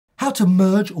How to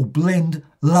merge or blend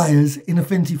layers in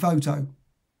Affinity Photo.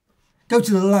 Go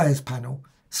to the Layers panel,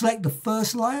 select the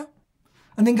first layer,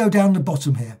 and then go down the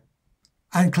bottom here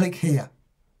and click here.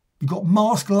 You've got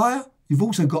Mask Layer. You've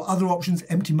also got other options,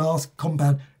 Empty Mask,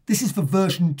 Compound. This is for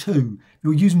version 2. If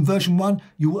you're using version 1,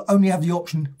 you will only have the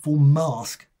option for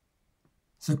Mask.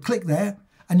 So click there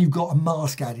and you've got a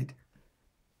mask added.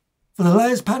 For the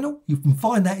Layers panel, you can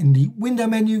find that in the Window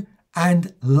menu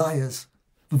and Layers.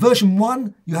 For version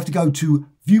 1, you have to go to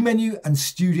View menu and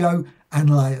Studio and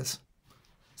Layers.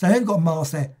 So now you've got a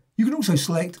mask there. You can also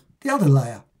select the other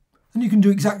layer and you can do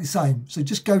exactly the same. So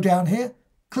just go down here,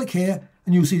 click here,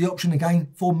 and you'll see the option again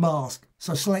for mask.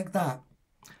 So select that.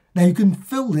 Now you can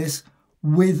fill this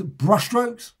with brush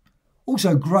strokes,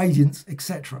 also gradients,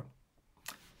 etc.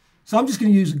 So I'm just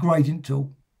going to use the gradient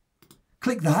tool.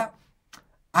 Click that,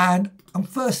 and I'm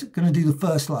first going to do the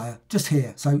first layer just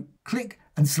here. So click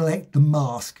and select the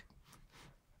mask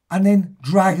and then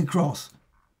drag across.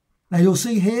 Now you'll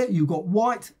see here you've got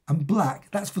white and black.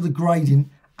 That's for the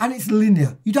gradient and it's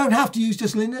linear. You don't have to use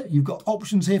just linear. You've got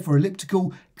options here for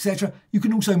elliptical, etc. You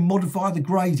can also modify the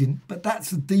gradient, but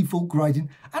that's the default gradient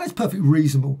and it's perfectly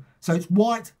reasonable. So it's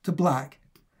white to black.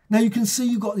 Now you can see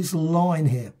you've got this line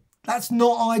here. That's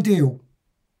not ideal.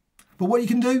 But what you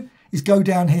can do is go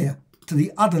down here to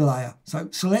the other layer. So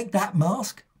select that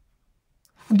mask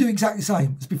and do exactly the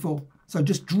same as before. So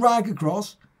just drag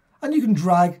across and you can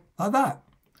drag like that.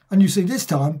 And you see this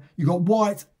time you've got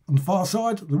white on the far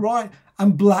side, the right,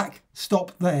 and black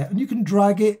stop there. And you can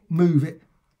drag it, move it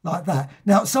like that.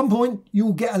 Now at some point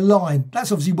you'll get a line.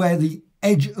 That's obviously where the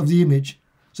edge of the image.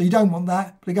 So you don't want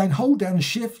that. But again, hold down and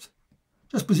shift.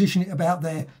 Just position it about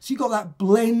there. So you've got that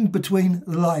blend between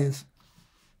the layers.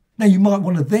 Now you might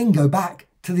want to then go back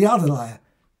to the other layer.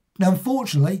 Now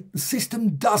unfortunately, the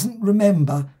system doesn't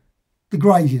remember the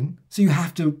gradient, so you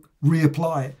have to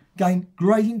reapply it. Again,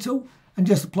 gradient tool, and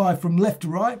just apply from left to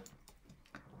right.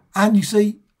 And you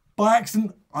see, by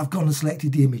accident, I've gone and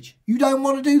selected the image. You don't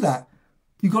want to do that.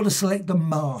 You've got to select the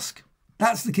mask.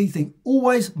 That's the key thing.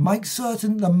 Always make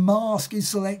certain the mask is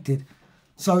selected.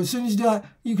 So as soon as you do that,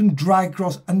 you can drag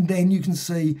across and then you can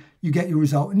see you get your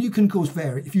result. And you can, of course,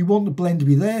 vary. If you want the blend to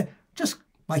be there, just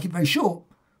make it very short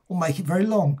or make it very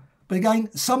long. But again,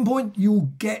 at some point,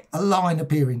 you'll get a line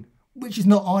appearing, which is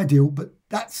not ideal, but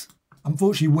that's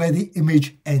unfortunately where the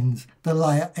image ends, the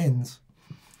layer ends.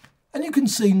 And you can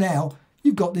see now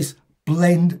you've got this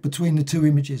blend between the two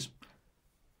images.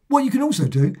 What you can also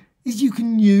do is you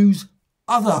can use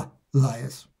other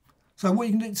layers. So what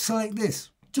you can do is select this,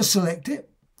 just select it,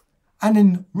 and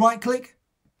then right click,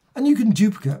 and you can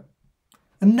duplicate.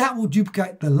 And that will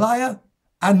duplicate the layer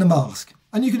and the mask.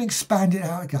 And you can expand it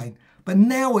out again. But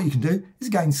now what you can do is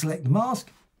again select the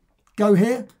mask, go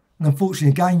here, and unfortunately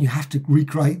again you have to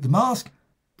recreate the mask,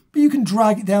 but you can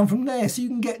drag it down from there so you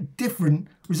can get different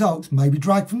results. Maybe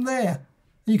drag from there,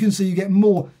 and you can see you get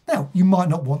more. Now you might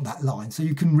not want that line, so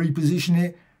you can reposition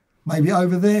it, maybe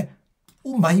over there,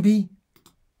 or maybe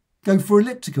go for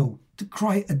elliptical to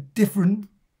create a different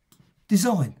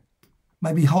design.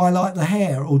 Maybe highlight the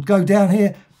hair or go down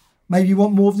here. Maybe you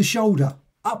want more of the shoulder,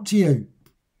 up to you.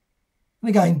 And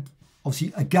again,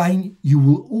 obviously, again, you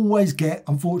will always get,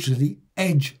 unfortunately,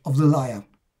 edge of the layer.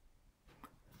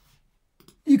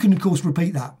 You can, of course,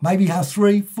 repeat that. Maybe have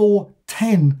 3, 4,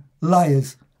 10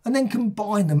 layers and then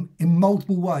combine them in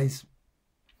multiple ways.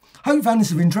 Hope you found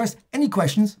this of interest. Any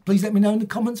questions, please let me know in the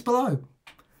comments below.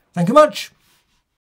 Thank you much.